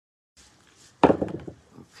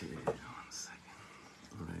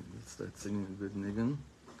start singing a good nigun.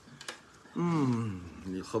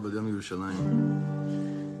 Yilchov Yom Yerushalayim.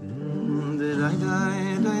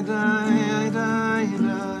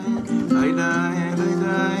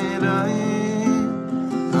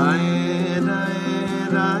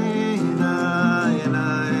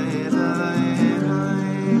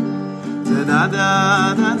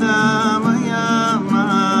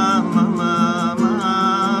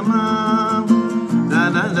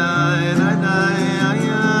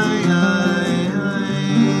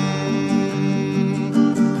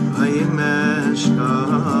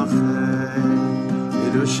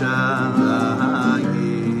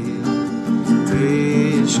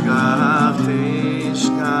 תשכח,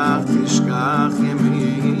 תשכח, תשכח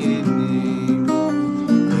ימיני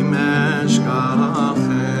אם אשכח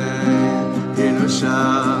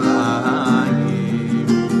ירושלים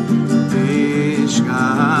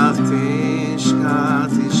תשכח, תשכח,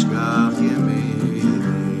 תשכח ימיני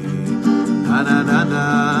דה דה דה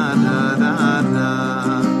דה דה דה דה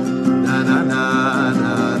דה דה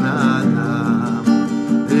דה דה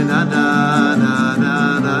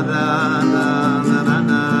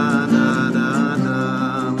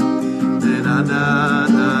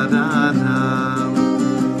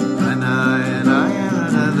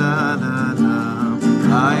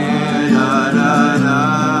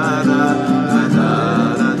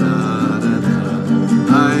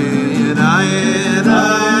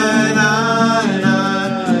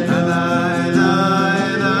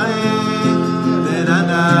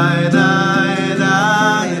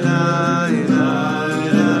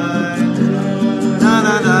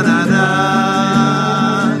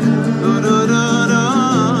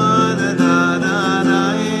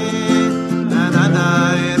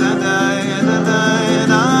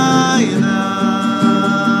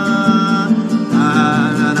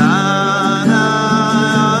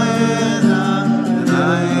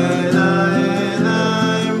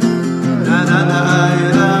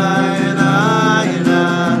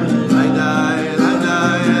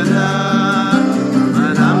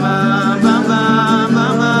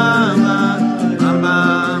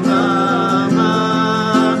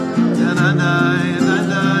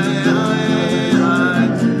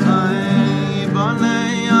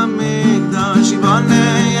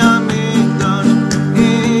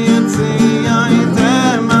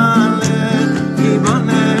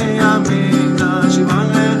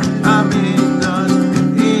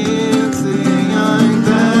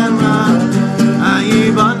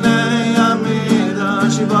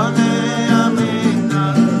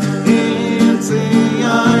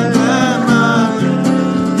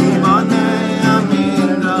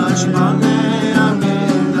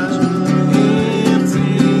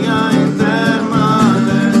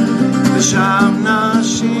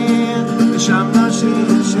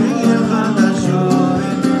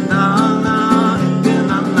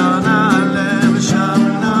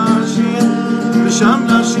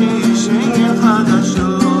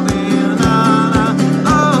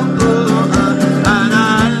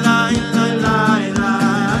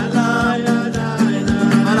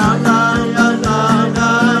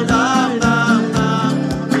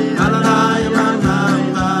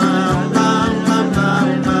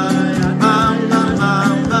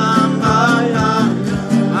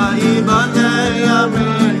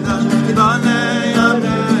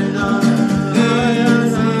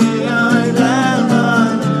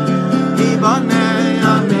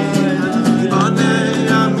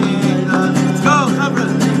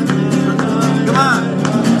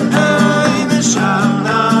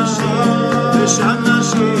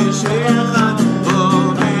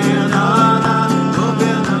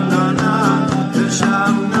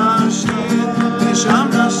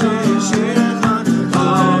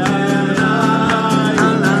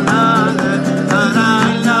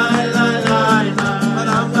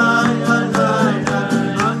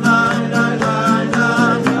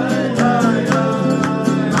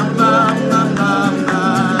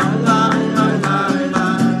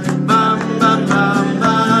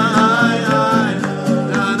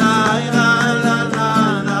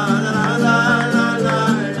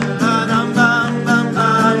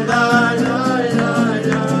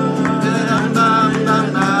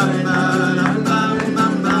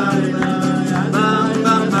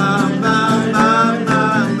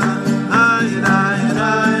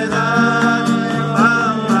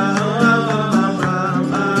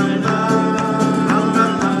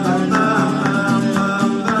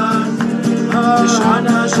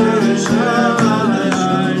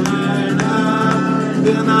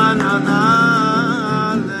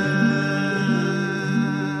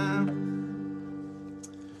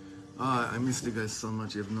Oh, I missed you guys so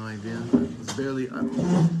much. You have no idea.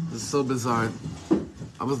 This is so bizarre.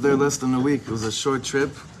 I was there less than a week. It was a short trip.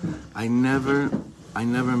 I never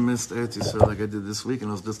missed Eretz Yisrael like I did this week, and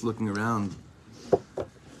I was just looking around,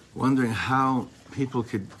 wondering how people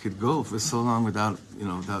could go for so long without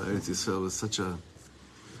Eretz Yisrael. It was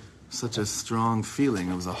such a strong feeling.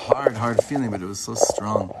 It was a hard feeling, but it was so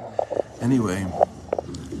strong. Anyway,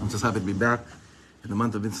 I'm just happy to be back. In the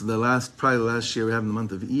month of the last year we have in the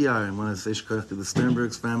month of Iyar, and I want to say shkach to the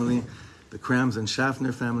Sternbergs family, the Krams and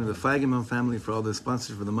Schaffner family, the Feigenbaum family for all their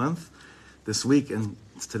sponsors for the month. This week, and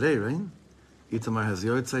it's today, right? Itamar has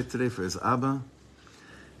Yortzeit today for his Abba.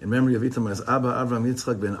 In memory of Itamar's Abba, Avram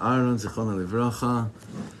Yitzchak ben Aaron, Zichrono Livracha,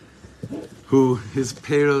 who his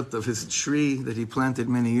perot of his tree that he planted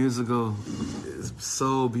many years ago is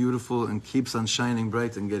so beautiful and keeps on shining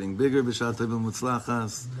bright and getting bigger. B'shat Tov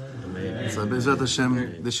Mutzlachas. So B'ezrat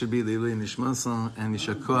Hashem, this should be the Ilui Nishmasa and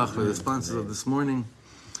Yishar Koach for the sponsors of this morning.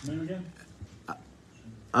 Avram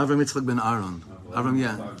Yitzchak ben Aaron. Avram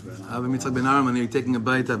Yitzchak ben Aaron, when you're taking a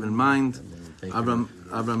bite, have in mind Avram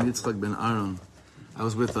Yitzchak ben Aaron. I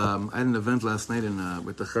was with, I had an event last night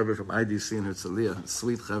with the Chaver from IDC in Herzliya,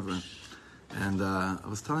 sweet Chaver. And I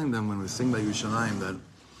was telling them when we sing by Yerushalayim that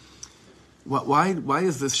why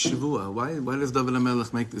is this Shavua? Why does David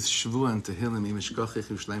HaMelech make this Shavua in Tehillim, Imishkochich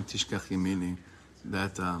Yerushalayim Tishkach Yemini?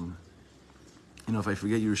 That, if I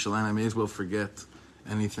forget Yerushalayim, I may as well forget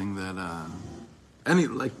anything that,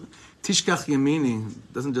 Tishkach Yemini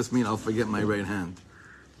doesn't just mean I'll forget my right hand.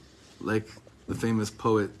 Like the famous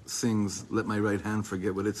poet sings, let my right hand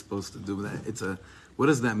forget what it's supposed to do. What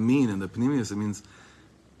does that mean in the Pnimius? It means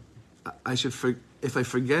if I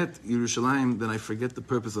forget Yerushalayim, then I forget the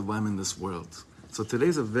purpose of why I'm in this world. So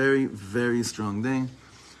today's a very, very strong day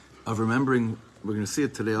of remembering. We're going to see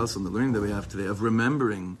it today also in the learning that we have today, of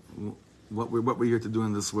remembering what we're here to do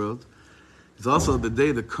in this world. It's also the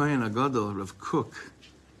day the Kohen Agadol, Rav Kook,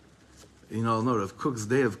 Rav Kook's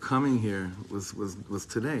day of coming here was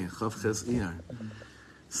today, Chav Ches Iyar.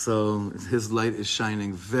 So his light is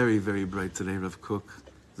shining very, very bright today, Rav Kook.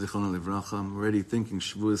 Zichrono Livracha. I'm already thinking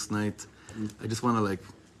Shavuos night. I just want to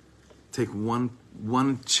take one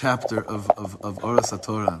chapter of Oras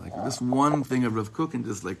HaTorah, like this one thing of Rav Kook, and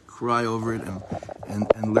just cry over it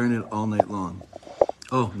and learn it all night long.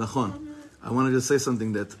 Oh, Nachon. I wanted to say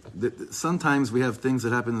something that sometimes we have things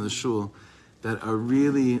that happen in the shul that are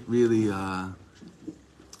really, really,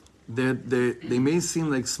 they may seem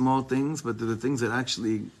like small things, but they're the things that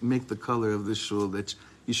actually make the color of this shul. That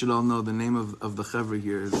you should all know the name of the Chevra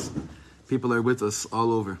here is, people are with us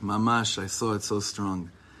all over. Mamash, I saw it so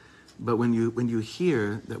strong. But when you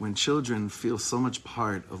hear that when children feel so much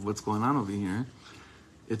part of what's going on over here,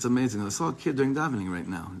 it's amazing. I saw a kid during davening right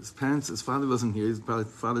now. His father wasn't here.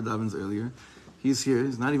 Father davens earlier. He's here.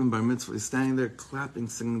 He's not even bar mitzvah. He's standing there clapping,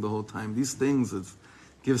 singing the whole time. These things that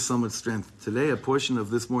give so much strength. Today, a portion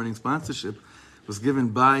of this morning's sponsorship was given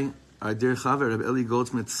by our dear Chaver, Rabbi Eli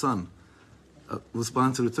Goldsmith's son, who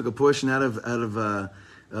sponsored, who took a portion out of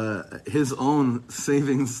his own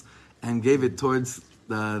savings and gave it towards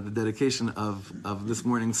the dedication of this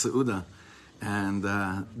morning's Seudah. And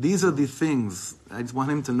these are the things, I just want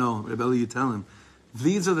him to know, Rabbi Eli, you tell him,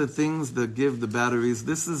 these are the things that give the batteries.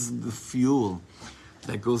 This is the fuel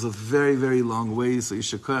that goes a very, very long way. So you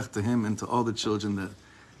should koach to him and to all the children that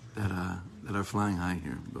are flying high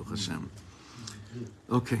here. Baruch Hashem.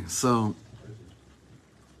 Okay, so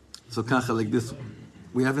kacha, like this,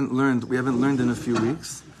 we haven't learned in a few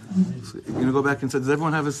weeks. So you're gonna go back and say, does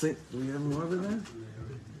everyone have a seat? Do we have more over there?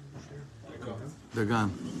 They're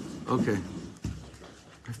gone. Okay.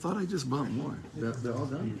 I thought I just bought more. They're all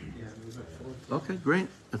done? Okay, great.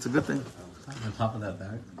 That's a good thing. On top of that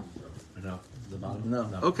bag? No, the bottom? No.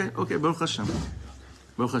 Okay, Baruch Hashem.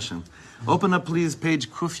 Baruch Hashem. Open up, please, page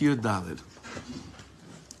Kuf Yud Daled.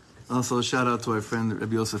 Also, a shout out to our friend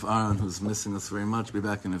Rabbi Yosef Aaron, who's missing us very much. Be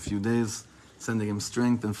back in a few days. Sending him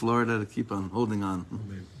strength in Florida to keep on holding on.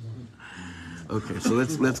 Okay, so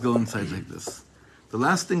let's go inside like this. The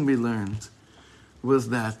last thing we learned was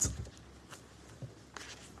that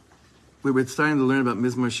we were starting to learn about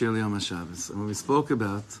Mizmor Shir Yom HaShabbos. And when we spoke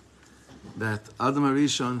about that Adam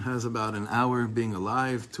HaRishon has about an hour being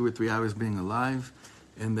alive, 2 or 3 hours being alive,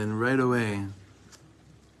 and then right away,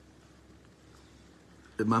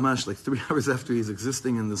 mamash, like 3 hours after he's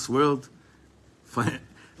existing in this world,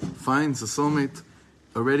 finds a soulmate,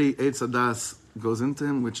 already Eitz Hadas goes into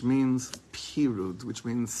him, which means pirud, which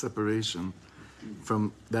means separation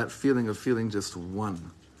from that feeling of feeling just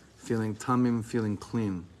one, feeling tamim, feeling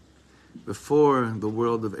clean, before the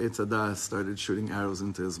world of Eitz Hadas started shooting arrows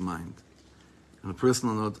into his mind. On a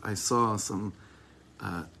personal note, I saw some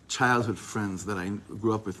childhood friends that I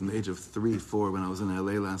grew up with from the age of 3, 4 when I was in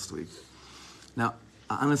LA last week. Now,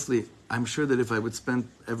 honestly, I'm sure that if I would spend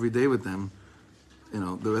every day with them,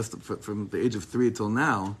 the rest from the age of 3 till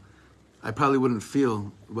now, I probably wouldn't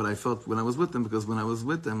feel what I felt when I was with them, because when I was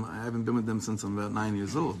with them, I haven't been with them since I'm about 9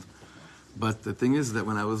 years old. But the thing is that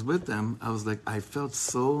when I was with them, I was like, I felt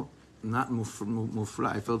so not mufra.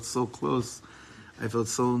 I felt so close. I felt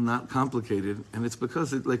so not complicated. And it's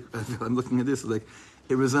because I'm looking at this,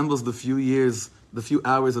 it resembles the few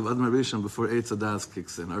hours of admiration before Eitz Hadas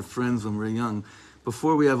kicks in. Our friends when we're young,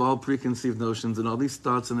 before we have all preconceived notions and all these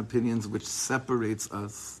thoughts and opinions which separates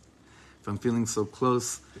us from feeling so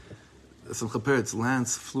close. Simcha Peretz,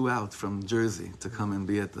 Lance flew out from Jersey to come and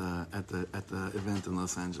be at the event in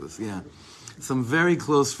Los Angeles. Yeah, some very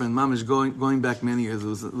close friend, Mamish, going back many years.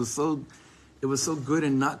 It was so good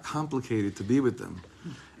and not complicated to be with them,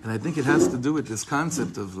 and I think it has to do with this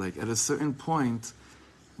concept of at a certain point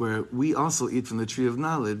where we also eat from the tree of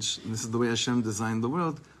knowledge. And this is the way Hashem designed the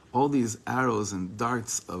world. All these arrows and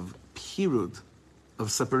darts of pirud,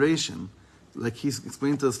 of separation, like he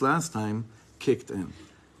explained to us last time, kicked in.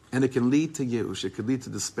 And it can lead to Yeush, it could lead to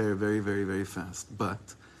despair very, very, very fast.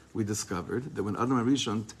 But we discovered that when Adam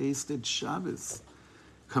HaRishon tasted Shabbos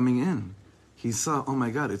coming in, he saw, oh my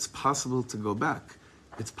God, it's possible to go back.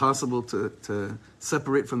 It's possible to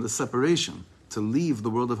separate from the separation, to leave the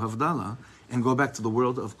world of Havdalah and go back to the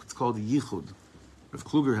world of what's called Yichud. Rav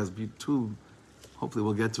Kluger has two, hopefully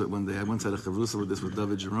we'll get to it one day. I once had a chavrusa with this with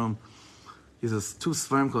David Jerome. He has 2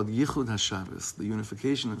 svarim called Yichud HaShabbos, the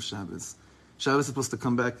unification of Shabbos. Shabbos is supposed to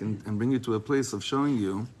come back and bring you to a place of showing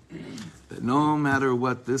you that no matter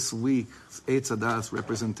what this week's Eitz Hadas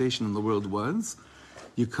representation in the world was,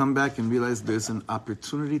 you come back and realize there's an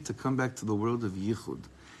opportunity to come back to the world of Yichud.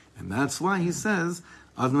 And that's why he says,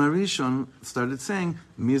 Adam HaRishon started saying,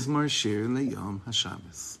 Mizmor Shir LeYom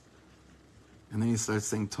HaShabbos. And then he starts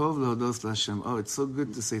saying, Tov Lehodos LaHashem. Oh, it's so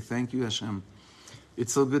good to say thank you, Hashem.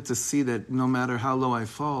 It's so good to see that no matter how low I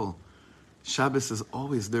fall, Shabbos is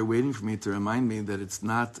always there waiting for me to remind me that it's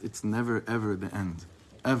never, ever the end.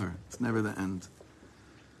 Ever. It's never the end.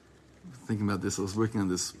 Thinking about this, I was working on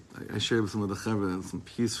this. I shared with some of the Chavra some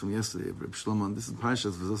piece from yesterday, Reb Shlomo, and this is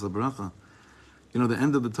Parshas V'zos HaBracha. The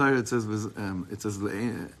end of the Torah, it says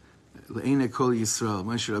Le'ene Kol Yisrael.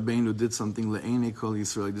 Moshe Rabbeinu did something, Le'ene Kol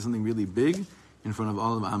Yisrael. He did something really big in front of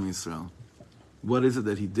all of Am Yisrael. What is it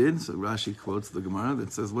that he did? So Rashi quotes the Gemara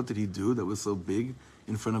that says, what did he do that was so big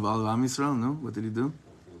in front of all of Am Yisrael? No? What did he do?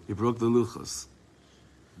 He broke the luchos.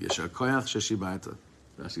 Yeshar koyach sheshibaita.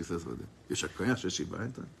 Rashi says what? Yeshar koyach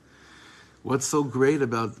sheshibaita. What's so great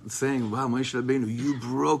about saying, wow, Moshe Rabbeinu, you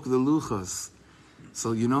broke the luchos?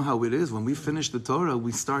 So you know how it is. When we finish the Torah,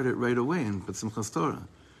 we start it right away in Simchas Torah.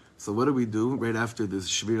 So what do right after this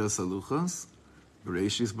Shviras HaLuchos?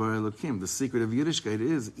 Bereshis Bara Elokim. The secret of Yiddishkeit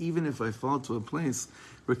is, even if I fall to a place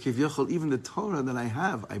where Kivyachol, even the Torah that I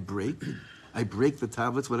have, I break the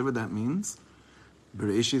tablets, whatever that means.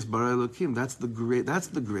 Bereshis Bara Elokim. That's the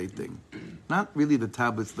great thing. Not really the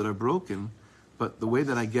tablets that are broken, but the way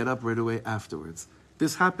that I get up right away afterwards.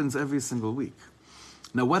 This happens every single week.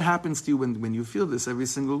 Now, what happens to you when you feel this every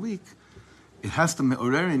single week? It has to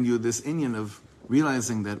me'orer in you this inyan of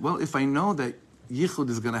realizing that, well, if I know that Yichud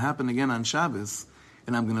is going to happen again on Shabbos,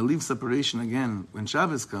 and I'm going to leave separation again when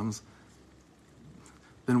Shabbos comes,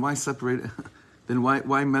 then why separate? Then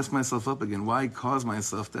why mess myself up again? Why cause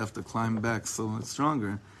myself to have to climb back so much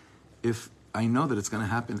stronger if I know that it's going to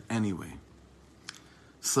happen anyway?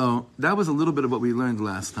 So that was a little bit of what we learned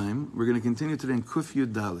last time. We're going to continue today in Kuf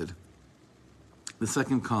Yud Daled, the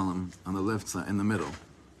second column on the left side, in the middle.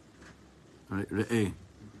 All right, Re'eh.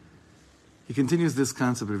 He continues this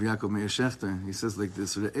concept of Yaakov Meir Shechter. He says like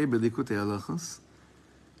this, Re'eh belikutei halachos.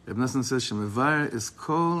 Reb Nosson says, Shemevar is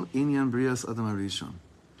kol inyan brias Adam HaRishon.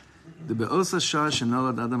 The be'osa shah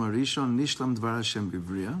shenolad Adam HaRishon nishlam dvar Hashem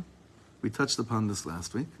b'bria. We touched upon this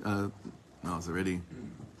last week. No, it was already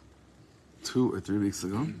 2 or 3 weeks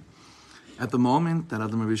ago. At the moment that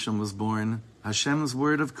Adam HaRishon was born, Hashem's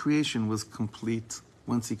word of creation was complete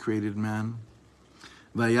once he created man.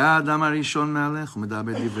 Now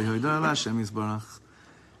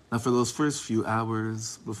for those first few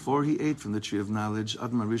hours, before he ate from the tree of knowledge,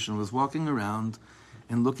 Adam HaRishon was walking around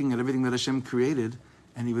and looking at everything that Hashem created,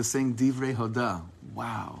 and he was saying, Divrei Hoda.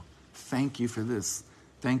 Wow, thank you for this.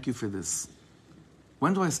 Thank you for this.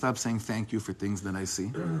 When do I stop saying thank you for things that I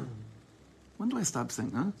see? When do I stop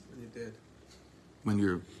saying, huh? When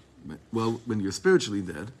you're dead. When you're spiritually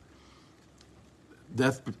dead,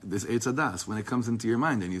 death, this Eitz Hadas, when it comes into your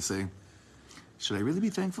mind and you say, should I really be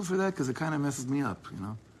thankful for that? Because it kind of messes me up,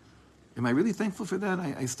 Am I really thankful for that?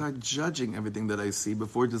 I start judging everything that I see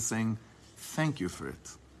before just saying thank you for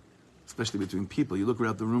it. Especially between people. You look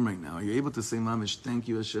around the room right now. Are you able to say, Mamish, thank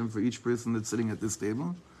you, Hashem, for each person that's sitting at this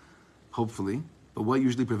table? Hopefully. But what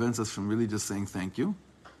usually prevents us from really just saying thank you?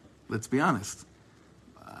 Let's be honest.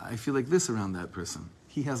 I feel like this around that person.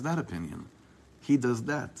 He has that opinion. He does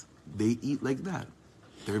that. They eat like that.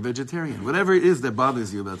 They're vegetarian. Whatever it is that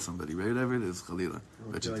bothers you about somebody, right? Whatever it is, Khalila.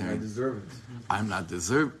 Vegetarian. Like I deserve it. I'm not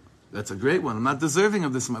deserve. That's a great one. I'm not deserving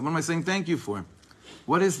of this. What am I saying thank you for?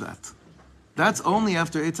 What is that? That's only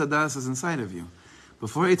after Eitz Hadas is inside of you.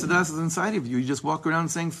 Before Eitz Hadas is inside of you, you just walk around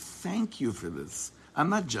saying thank you for this. I'm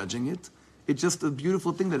not judging it. It's just a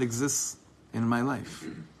beautiful thing that exists in my life.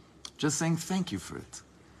 Just saying thank you for it.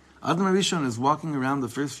 Adam Rishon is walking around the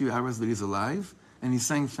first few hours that he's alive, and he's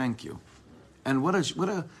saying thank you. And what a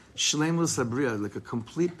Shlomo Sabriya, like a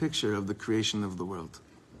complete picture of the creation of the world.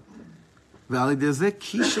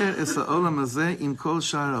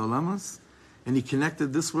 And he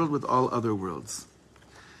connected this world with all other worlds.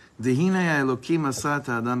 I'm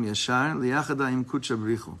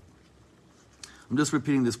just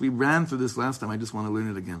repeating this. We ran through this last time. I just want to learn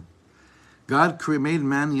it again. God made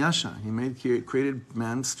man yasha. He created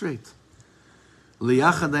man straight. To be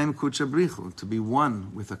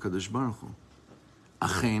one with HaKadosh Baruch Hu.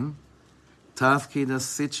 Achen, tafkid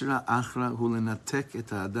sitra achra hu lenatek et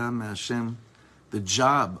ha'adam me'Hashem. The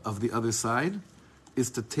job of the other side is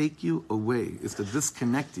to take you away, is to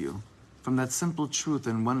disconnect you from that simple truth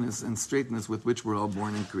and oneness and straightness with which we're all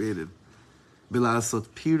born and created. Bilasot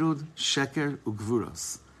pirud, sheker,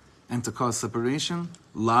 ugvuros. And to cause separation,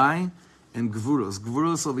 lie, and gvuros.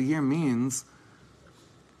 Gvuros over here means,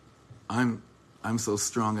 I'm so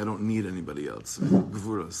strong, I don't need anybody else.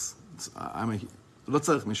 Gvuros. Lo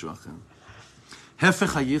tzarich mishu acher. Hefech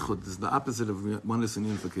hayichud is the opposite of oneness and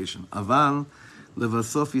unification. Aval,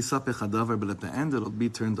 levasof yisapech hadavar, but at the end it'll be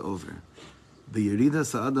turned over. The yerida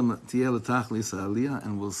sa'adam tiyeh l'tachlis ha'aliyah,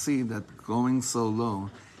 and we'll see that going so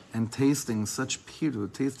low and tasting such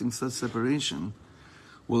pirud, tasting such separation,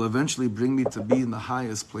 will eventually bring me to be in the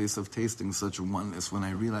highest place of tasting such oneness when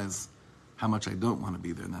I realize how much I don't want to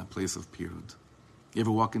be there in that place of pirud. You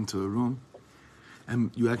ever walk into a room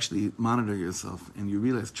and you actually monitor yourself and you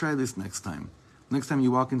realize, try this next time. Next time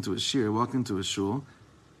you walk into a shir, walk into a shul,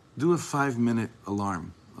 do a 5-minute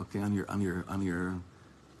alarm, okay, on your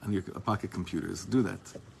pocket computers. Do that.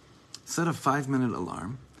 Set a 5-minute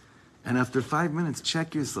alarm, and after 5 minutes,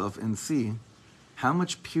 check yourself and see how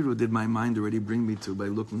much pirud did my mind already bring me to by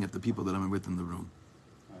looking at the people that I'm with in the room.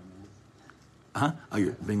 Huh? Oh,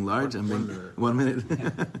 you're being large? I'm being 1 minute.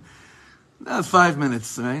 No, 5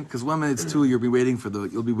 minutes, right? Because 1 minute's two. You'll be waiting for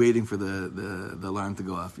the alarm to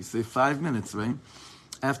go off. You say 5 minutes, right?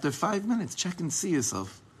 After 5 minutes, check and see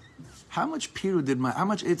yourself. How much pirud how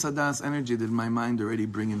much Eitz Hadas energy did my mind already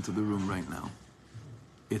bring into the room right now?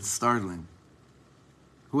 It's startling.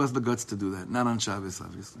 Who has the guts to do that? Not on Shabbos,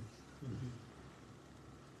 obviously.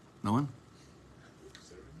 No one?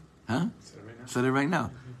 Huh? Said it right now.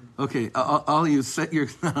 Okay, all you set your...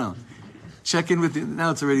 No. Check in with you. Now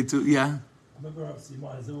it's already two. Yeah? I remember obviously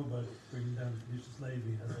Maya Zilberg bringing down Kedusha's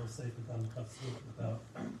Levi has all safe down Katz about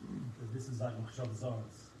that this is like Shabbos. The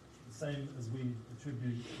same as we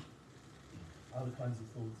attribute other kinds of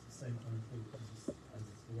thoughts, the same kind of thought as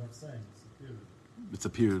the way of saying, it's a period. It's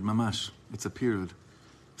a period, mamash. It's a period.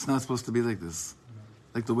 It's not supposed to be like this.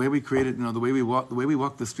 Like the way we created, the way we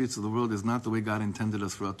walk the streets of the world is not the way God intended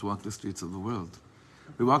us to walk the streets of the world.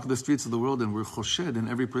 We walk the streets of the world and we're choshed in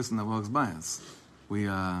every person that walks by us.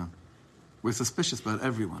 We're suspicious about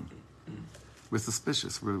everyone. We're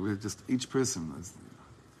suspicious. We're just, each person is...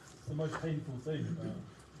 It's the most painful thing about...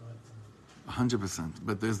 100%.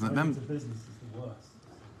 But there's... Going to business is the worst.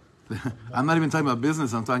 I'm not even talking about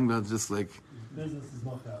business. I'm talking about just like... Business is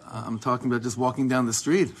not that. I'm talking about just walking down the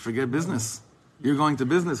street. Forget business. You're going to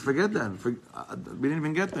business. Forget that. We didn't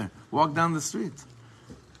even get there. Walk down the street.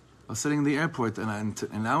 I was sitting in the airport, and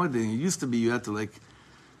nowadays, it used to be you had to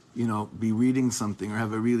be reading something or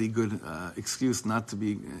have a really good excuse not to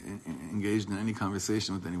be engaged in any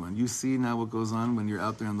conversation with anyone. You see now what goes on when you're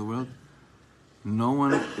out there in the world? No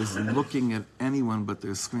one is looking at anyone but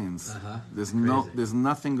their screens. There's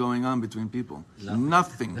nothing going on between people.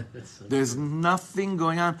 Nothing. There's nothing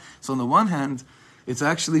going on. So on the one hand, it's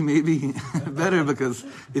actually maybe better because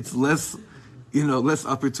it's less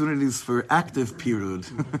opportunities for active pirud.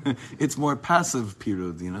 It's more passive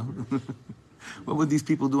pirud, What would these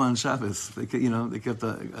people do on Shabbos? They kept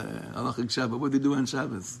halachic Shabbos. What would they do on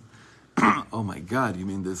Shabbos? Oh my God! You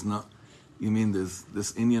mean there's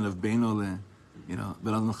this Indian of Beinole,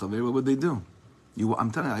 what would they do?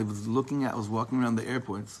 I'm telling you, I was walking around the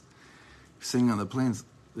airports, sitting on the plains,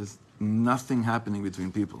 there's nothing happening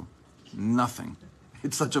between people. Nothing.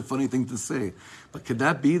 It's such a funny thing to say. But could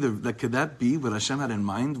that be what Hashem had in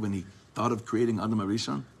mind when he thought of creating Adam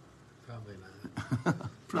Arishon? Probably not.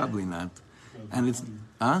 Probably not. And it's,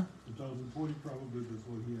 huh? 2040 probably that's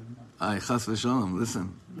what he had in mind. Chas v'sholom.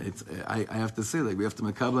 Listen, I have to say, like, we have to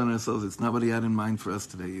makabel on ourselves. It's not what he had in mind for us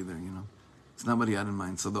today either, you know. It's not what he had in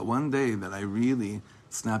mind. So the one day that I really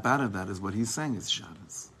snap out of that is what he's saying is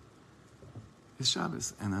Shabbos. It's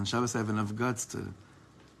Shabbos. And on Shabbos I have enough guts to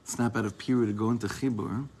snap out of period to go into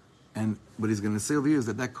chibur. And what he's going to say over here is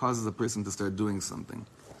that causes a person to start doing something.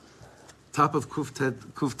 Top of Kuf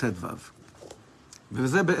Tet Vav.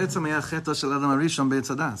 וזה בעצם היה החטא של אדם הראשון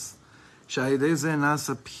בעץ הדס. שעל ידי זה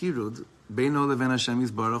נעשה פירוד בינו לבין השם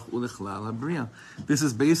יתברך ולכלל הבריאה. This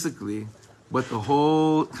is basically what the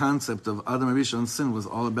whole concept of Adam Arishon's sin was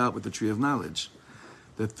all about with the tree of knowledge.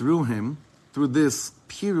 That through this,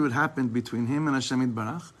 pirud happened between him and Hashem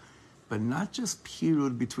Yitbarach, but not just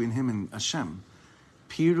pirud between him and Hashem,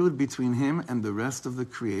 pirud between him and the rest of the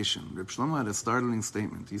creation. Reb Shlomo had a startling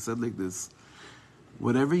statement. He said like this,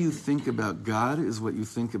 whatever you think about God is what you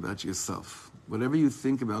think about yourself. Whatever you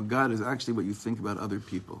think about God is actually what you think about other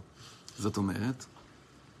people. Zot omeret,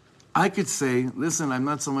 I could say, listen, I'm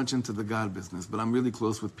not so much into the God business, but I'm really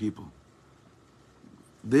close with people.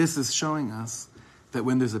 This is showing us that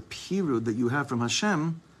when there's a pirud that you have from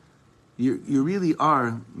Hashem, you really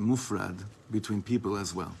are mufrad between people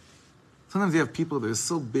as well. Sometimes you have people that are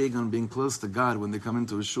so big on being close to God when they come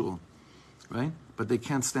into a shul, right? But they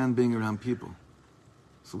can't stand being around people.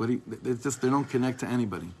 So they don't connect to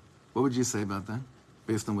anybody. What would you say about that,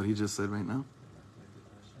 based on what he just said right now?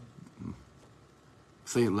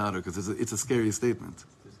 Say it louder, because it's a scary statement.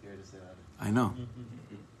 It's too scary to say louder. I know.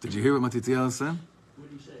 Did you hear what Matityahu said? What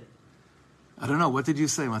did you say? I don't know. What did you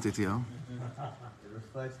say, Matityahu? It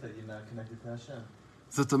reflects that you're not connected to Hashem.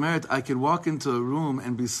 So Tomerit, I could walk into a room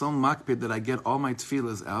and be so makpid that I get all my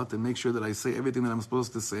tefillahs out and make sure that I say everything that I'm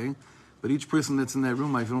supposed to say. But each person that's in that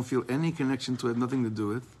room, I don't feel any connection to it, nothing to do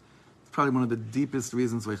with. It's probably one of the deepest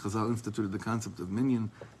reasons why Chazal instituted the concept of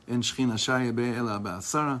minyan. En Shechina shaya be'ela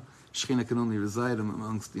ba'asara. Shechina can only reside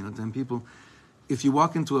amongst 10 people. If you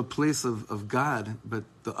walk into a place of God, but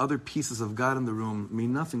the other pieces of God in the room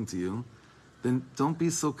mean nothing to you, then don't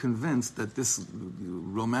be so convinced that this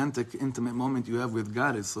romantic, intimate moment you have with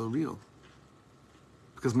God is so real.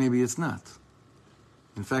 Because maybe it's not.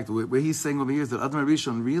 In fact, where he's saying over here is that Adam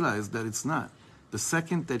Rishon realized that it's not. The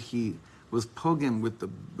second that he was pogim with the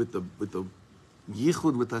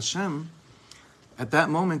yichud with Hashem, at that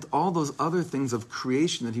moment, all those other things of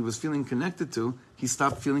creation that he was feeling connected to, he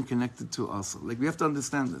stopped feeling connected to also. Like, we have to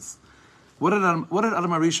understand this. What did Adam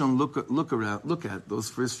Arishon look at those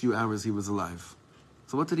first few hours he was alive?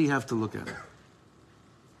 So what did he have to look at?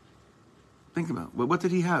 Think about it. What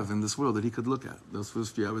did he have in this world that he could look at those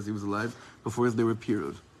first few hours he was alive before they were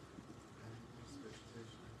period?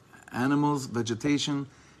 Animals, vegetation,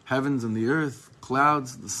 heavens and the earth,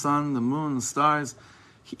 clouds, the sun, the moon, the stars.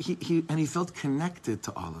 He felt connected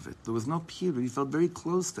to all of it. There was no period. He felt very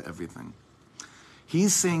close to everything.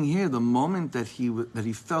 He's saying here, the moment that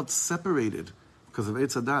he felt separated because of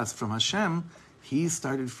Eitz Hadas from Hashem, he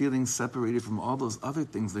started feeling separated from all those other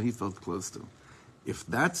things that he felt close to. If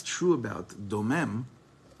that's true about domem,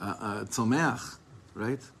 tzomeach,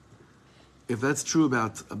 right? If that's true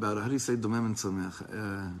about how do you say domem and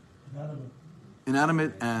tzomeach?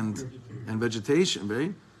 Inanimate and vegetation,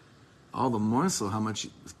 right? All the more so how much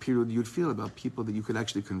period you'd feel about people that you could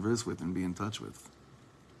actually converse with and be in touch with.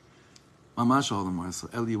 Mamash, all the more so.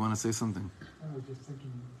 Eli, you want to say something? I was just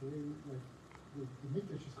thinking, the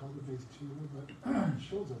mikdash is called the base shield, but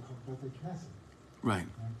shuls are called Beit Knesset. Right.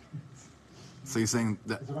 So you're saying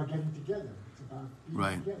that... It's about getting together. It's about being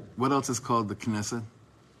right. together. What else is called the Knesset?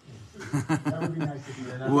 That would be nice to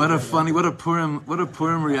be What a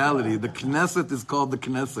Purim reality. The Knesset is called the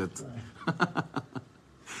Knesset. Right.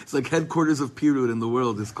 It's like headquarters of Pirud in the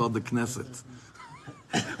world is called the Knesset.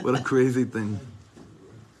 What a crazy thing.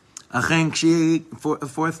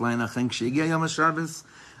 Fourth line,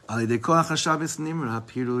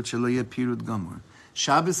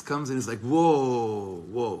 Shabbos comes and it's like,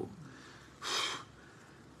 whoa.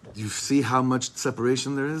 Do you see how much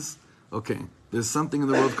separation there is? Okay, there's something in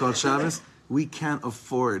the world called Shabbos. We can't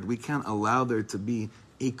allow there to be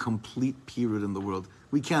a complete period in the world.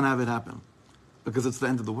 We can't have it happen because it's the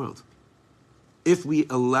end of the world. If we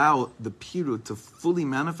allow the period to fully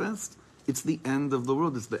manifest, it's the end of the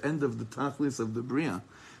world. It's the end of the tachlis of the bria.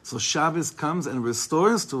 So Shabbos comes and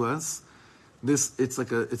restores to us this. It's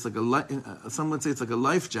like a some would say it's like a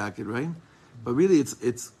life jacket, right? But really,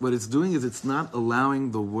 it's what it's doing is it's not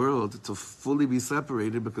allowing the world to fully be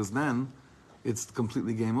separated, because then it's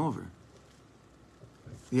completely game over.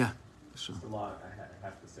 Yeah, sure. Just I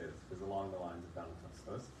have to say this, because along the lines of Donald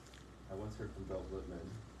Custos, I once heard from Bill Littman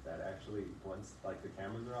that actually once like the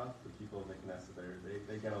cameras are off, the people in the Knesset,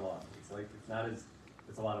 they get along. It's like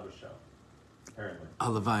it's a lot of a show, apparently.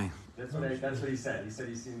 Alavai. That's what he said. He said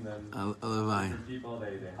he's seen them. Alavai. People,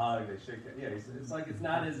 they hug, they shake. Yeah, it's like it's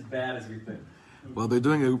not as bad as we think. Well, they're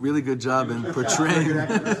doing a really good job in portraying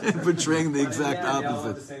the exact They all have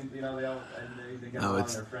opposite. the same, they all they get No, along.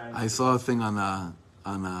 it's. They're friends. I saw a thing on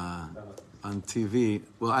TV.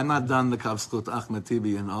 Well, I'm not done the Kavskut Ahmed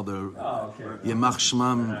Tibi and all the Oh, okay. Yemach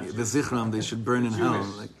Shmam, the Zichram, they should burn in hell.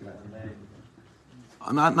 Like,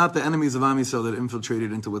 not the enemies of Am Yisrael that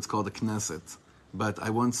infiltrated into what's called the Knesset, but I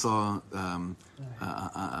once saw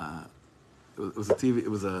it was a TV. It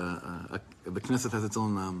was the Knesset has its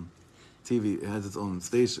own TV. It has its own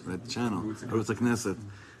station, right, channel, or it's a Knesset,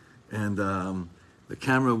 and the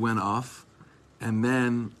camera went off, and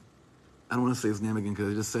then I don't want to say his name again because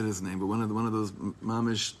I just said his name, but one of those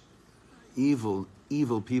mamish evil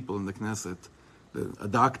people in the Knesset, a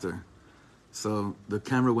doctor. So the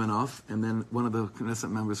camera went off, and then one of the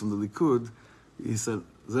Knesset members from the Likud, he said,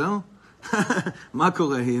 "Zel, ma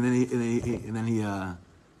korehi," and then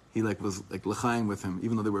he like was like l'chaim with him,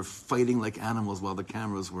 even though they were fighting like animals while the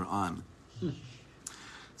cameras were on.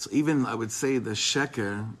 So even I would say the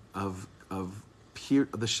sheker of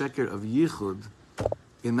yichud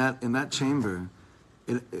in that chamber,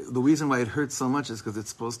 the reason why it hurts so much is because it's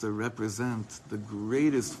supposed to represent the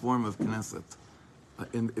greatest form of Knesset.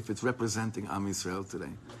 If it's representing Am Yisrael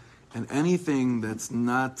today, and anything that's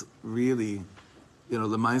not really,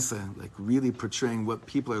 lemaisa, like really portraying what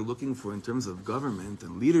people are looking for in terms of government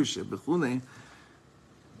and leadership, b'chulei,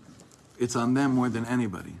 it's on them more than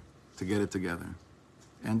anybody to get it together.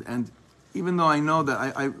 And even though I know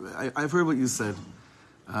that I've heard what you said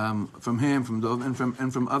from him, from Dov,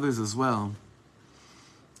 and from others as well.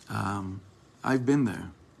 I've been there,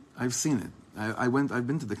 I've seen it. I've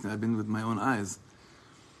been with my own eyes.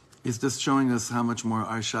 It's just showing us how much more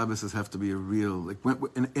our Shabbos have to be a real, like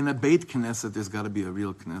in a Beit Knesset, there's got to be a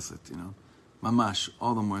real Knesset, Mamash,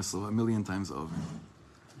 all the more so, 1,000,000 times over.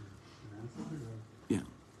 Yeah.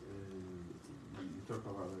 You talk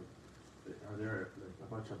about, are there,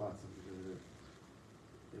 about Shabbat,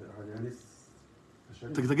 are there any...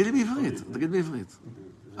 תגיד לי בעברית.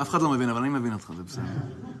 אף אחד לא מבין, אבל אני מבין אותך, זה בסדר.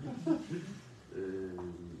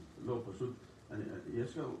 לא, פשוט,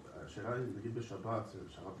 יש גם, השאלה היא, נגיד בשבת,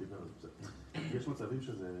 שהרב דיבר, יש מצבים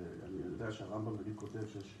שזה, אני יודע שהרמב"ם נגיד כותב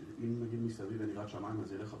שאם נגיד מסביב ונראת שמיים,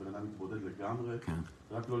 אז ילך הבן אדם מתבודד לגמרי,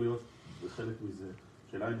 רק לא להיות חלק מזה.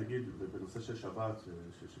 השאלה היא, נגיד, בנושא של שבת,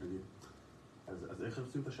 שנגיד, אז איך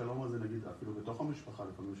עושים את השלום הזה, נגיד, אפילו בתוך המשפחה,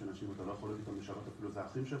 לפעמים שאנשים, אתה לא יכול להיות איתם בשבת, אפילו זה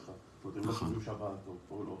האחים שלך, זאת אומרת, הם לא שומעים שבת,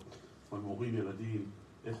 או לא, מורים, ילדים,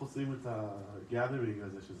 איך עושים את הגאדרינג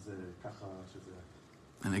הזה, שזה ככה, שזה...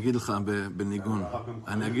 אני אגיד לך בניגון,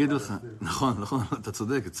 נכון, אתה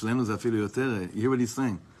צודק, אצלנו זה אפילו יותר, you hear what he's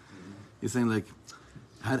saying? He's saying like,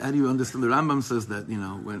 how do you understand? The Rambam says that,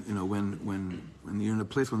 when you're in a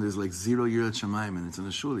place when there's like 0 yirat shamayim, and it's in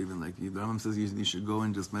a shul even, like, the Rambam says you should go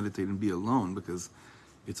and just meditate and be alone, because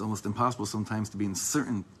it's almost impossible sometimes to be in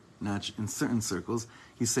certain circles.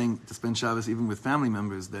 He's saying to spend Shabbos even with family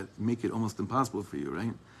members that make it almost impossible for you,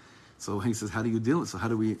 right? So he says, how do you deal with it? So how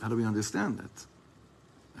do we understand that?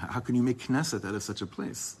 How can you make Knesset out of such a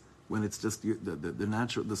place when it's just the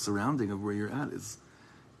natural, the surrounding of where you're at is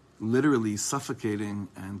literally suffocating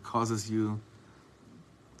and causes you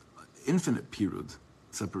infinite pirud,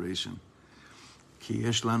 separation. כי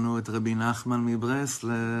יש לנו את רבי נחמן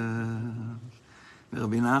מברסלב.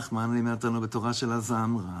 ורבי נחמן לימד אותנו בתורה של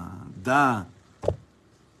הזמרה. דע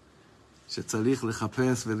שצריך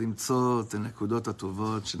לחפש ולמצוא את הנקודות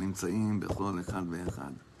הטובות שנמצאים בכל אחד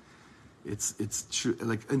ואחד. It's true.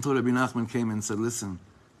 Like, until Rabbi Nachman came and said, listen,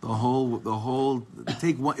 the whole,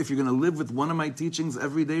 take one, if you're going to live with one of my teachings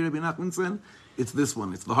every day, Rabbi Nachman said, it's this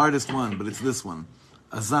one. It's the hardest one, but it's this one.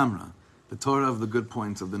 Azamra, the Torah of the good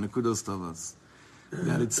points, of the Nekudos Tovas.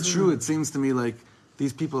 That it's true, it seems to me like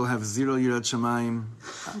these people have 0 yirat shamayim,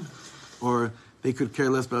 or they could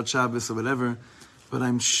care less about Shabbos or whatever, but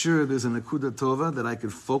I'm sure there's a Nekuda Tova that I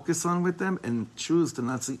could focus on with them and choose to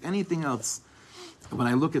not see anything else when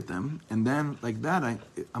I look at them, and then like that,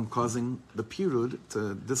 I'm causing the pirud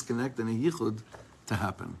to disconnect and a yichud to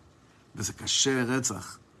happen. וזה קשה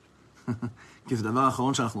רצח. כי זה דבר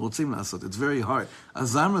האחרון שאנחנו רוצים לעשות. It's very hard.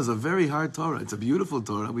 Azamra is a very hard Torah. It's a beautiful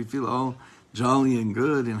Torah. We feel all jolly and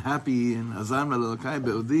good and happy, and Azamra l'Elokai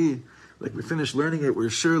be'odi. Like, we finish learning it, we're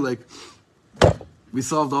sure, like, We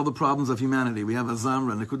solved all the problems of humanity. We have a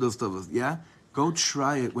Zamra, Nekudos Tovos. Yeah? Go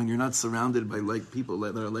try it when you're not surrounded by like people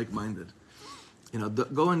that are like-minded.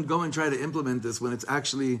 Go and try to implement this when it's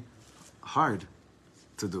actually hard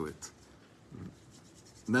to do it.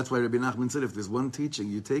 And that's why Rabbi Nachman said, if there's one teaching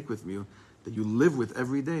you take with you that you live with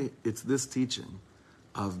every day, it's this teaching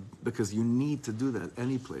because you need to do that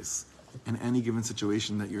any place, in any given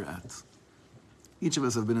situation that you're at. Each of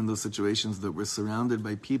us have been in those situations that we're surrounded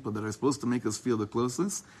by people that are supposed to make us feel the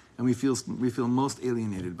closest, and we feel most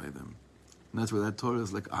alienated by them. And that's where that Torah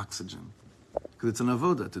is like oxygen. Because it's an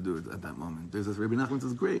avoda to do it at that moment. There's this, Rabbi Nachman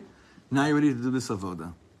says, great, now you're ready to do this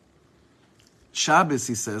avoda. Shabbos,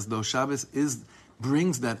 he says, though Shabbos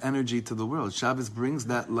brings that energy to the world. Shabbos brings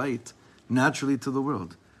that light naturally to the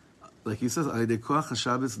world. Like he says, Al yedei koach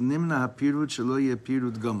haShabbos nimna hapirut shelo yeh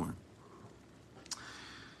pirut gamor.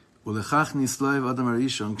 Ulechach nisloiv Adam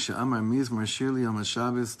Harishon kshe'amar mizmor shir li yom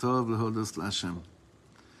haShabbos tov lehodos laHashem.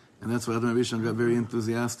 And that's why Adam Harishon got very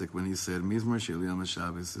enthusiastic when he said, mizmor shir li yom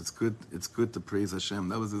haShabbos. It's good to praise Hashem.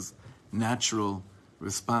 That was his natural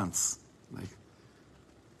response.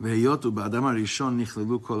 Ve'yotu ba'Adam Harishon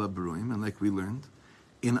nichlelu kol habruim. And like we learned,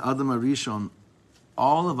 in Adam Harishon,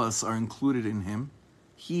 all of us are included in him.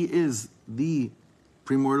 He is the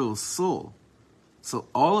primordial soul. So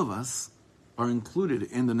all of us are included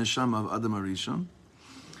in the neshama of Adam Harishon.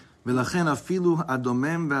 V'lachen afilu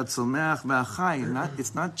adomem v'atzomeach v'achai.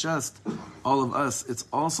 It's not just all of us, it's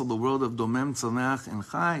also the world of domem, tzomeach, and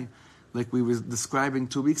chai. Like we were describing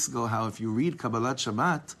 2 weeks ago, how if you read Kabbalat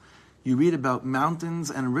Shabbat, you read about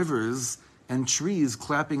mountains and rivers and trees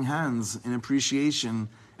clapping hands in appreciation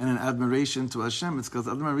and in admiration to Hashem. It's because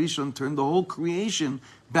Adam Harishon turned the whole creation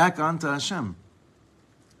back onto Hashem.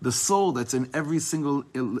 The soul that's in every single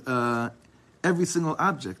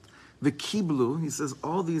object. The kiblu, he says,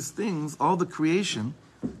 all these things, all the creation,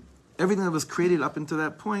 everything that was created up until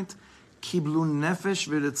that point, kiblu nefesh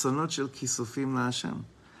v'retzonot shel kisufim laHashem.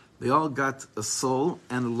 They all got a soul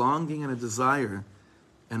and a longing and a desire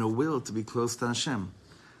and a will to be close to Hashem.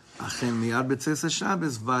 Achen miyad b'tzeis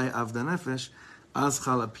haShabbos va'avda nefesh az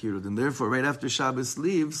chal hapirud. And therefore, right after Shabbos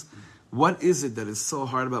leaves, what is it that is so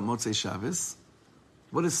hard about Motzei Shabbos?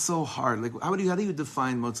 What is so hard? Like, how do you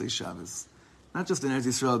define Motzei Shabbos? Not just in Eretz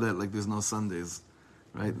Yisrael that like there's no Sundays,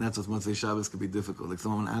 right? And that's what Motzei Shabbos could be difficult. Like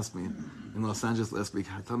someone asked me in Los Angeles last week,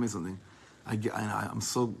 tell me something.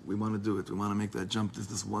 We want to do it. We want to make that jump. There's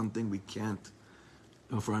this one thing we can't,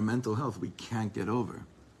 for our mental health, we can't get over.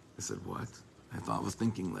 I said, what? I was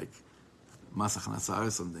thinking like Masach Nasar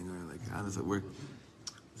or something, or like, how does it work?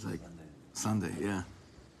 It's like Sunday, yeah.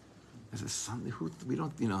 I said, Sunday? We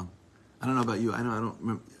don't, I don't know about you. I don't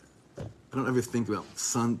remember. I don't ever think about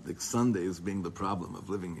Sundays being the problem of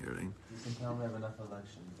living here, right? You can tell we have enough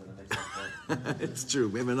elections that it makes sense. It's true.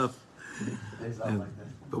 We have enough. Days out like that.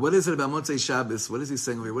 But what is it about Motzei Shabbos? What is he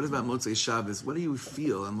saying over here? What is about Motzei Shabbos? What do you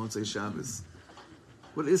feel on Motzei Shabbos?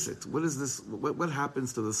 What is it? What is this? What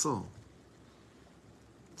happens to the soul?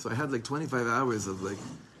 So I had like 25 hours of like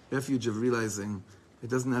refuge of realizing it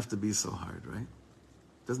doesn't have to be so hard, right?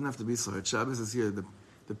 It doesn't have to be so hard. Shabbos is here.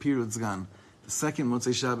 The period's gone. The second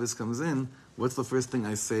Motzei Shabbos comes in, what's the first thing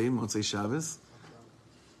I say Motzei Shabbos?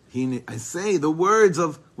 I say the words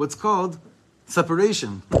of what's called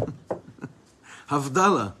separation.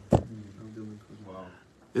 Havdalah. Wow.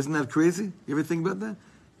 Isn't that crazy? You ever think about that?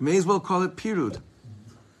 You may as well call it Pirud.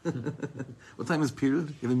 What time is Pirud?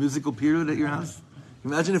 You have a musical Pirud at your house?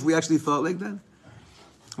 Imagine if we actually thought like that.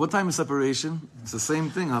 What time is separation? It's the same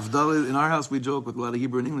thing. Havdalah, in our house we joke with a lot of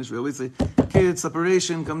Hebrew and English. We always say, kids,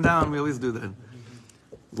 separation, come down. We always do that.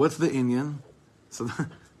 What's the inyan? So the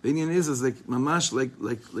inyan is like mamash,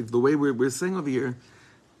 like the way we're saying over here.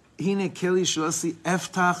 Hine keli shuasi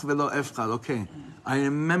eftach velo efchal. Okay, I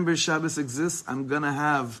remember Shabbos exists. I'm gonna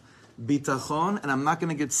have bitachon, and I'm not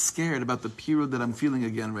gonna get scared about the period that I'm feeling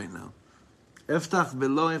again right now. Eftach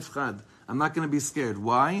velo efchad. I'm not gonna be scared.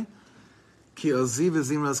 Why? Ki oziv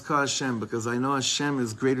ezimras ka Hashem, because I know Hashem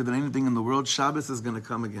is greater than anything in the world. Shabbos is gonna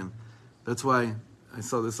come again. That's why I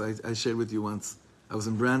saw this. I shared with you once. I was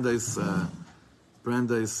in Brandeis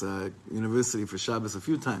University for Shabbos a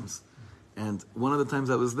few times. And one of the times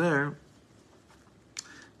I was there,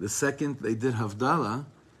 the second they did Havdalah,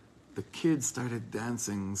 the kids started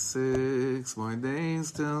dancing 6 more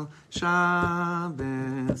days till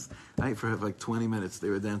Shabbos. For like 20 minutes they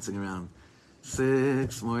were dancing around.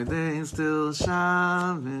 6 more days till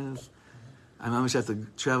Shabbos. I almost had to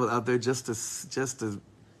travel out there just to.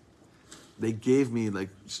 They gave me a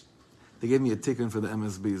ticket for the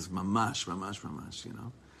MSBs, mamash,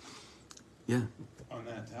 Yeah. On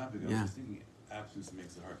that topic, I was thinking absence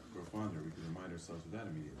makes the heart grow fonder. We can remind ourselves of that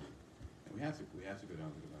immediately. We have to go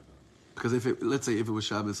down to the Gavata. Because let's say if it was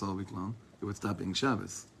Shabbos all week long, it would stop being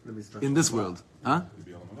Shabbos. It'll be stuck In this world. Huh? It'd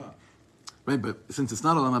be Olam Haba. Right, but since it's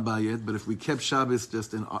not Olam Haba yet, but if we kept Shabbos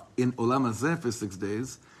just in Olam Hazeh for 6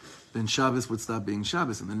 days, then Shabbos would stop being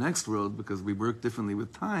Shabbos. In the next world, because we work differently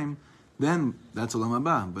with time, then that's Olam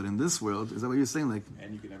Haba. But in this world, is that what you're saying? Like,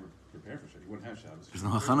 And you could never prepare for Shabbos. You wouldn't have Shabbos. there's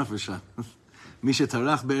no hachana for Shabbos. מי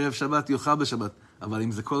שטרח בערב שבת יאכל בשבת. אבל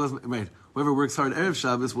אם זה כל הזמן, right, whoever works hard Erev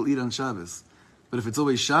Shabbos will eat on Shabbos. But if it's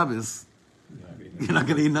always Shabbos, you're not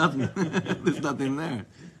going to eat nothing. There's nothing there.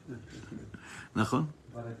 נכון?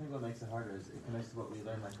 But I think what makes it harder is it connects to what we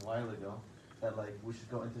learned like a while ago, that like we should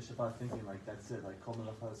go into Shabbat thinking like that's it, like Kol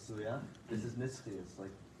Melacha Suya, this is Nitzchi, it's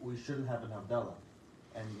like we shouldn't have an Havdalah.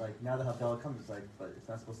 And like now the Havdalah comes, it's like, but it's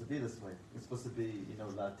not supposed to be this way. It's supposed to be,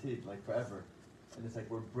 Latid, like forever. And it's like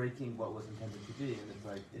we're breaking what was intended to be. And it's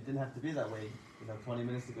like, it didn't have to be that way, 20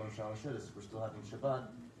 minutes ago in Shalosh Shudis, we're still having Shabbat.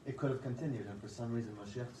 It could have continued, and for some reason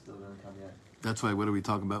Moshiach still didn't come yet. That's why, what do we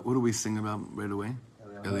talk about? What do we sing about right away?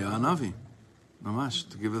 Eliyahu Navi. Mamash,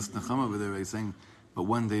 to give us Nechama over there, he's saying, but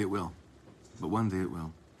one day it will. But one day it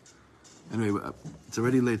will. Anyway, it's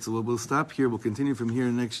already late, so we'll stop here. We'll continue from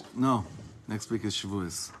here next week is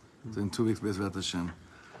Shavuos. So in 2 weeks, Bezrat Hashem.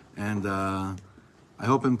 And I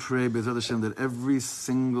hope and pray, Bezrat Hashem, that every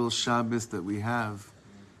single Shabbos that we have,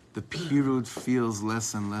 the Pirud feels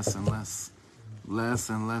less and less and less. Less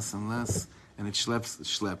and less and less. And it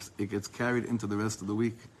schleps. It gets carried into the rest of the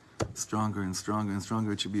week. Stronger and stronger and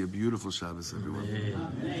stronger. It should be a beautiful Shabbos, everyone.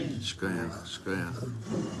 Shkoyach.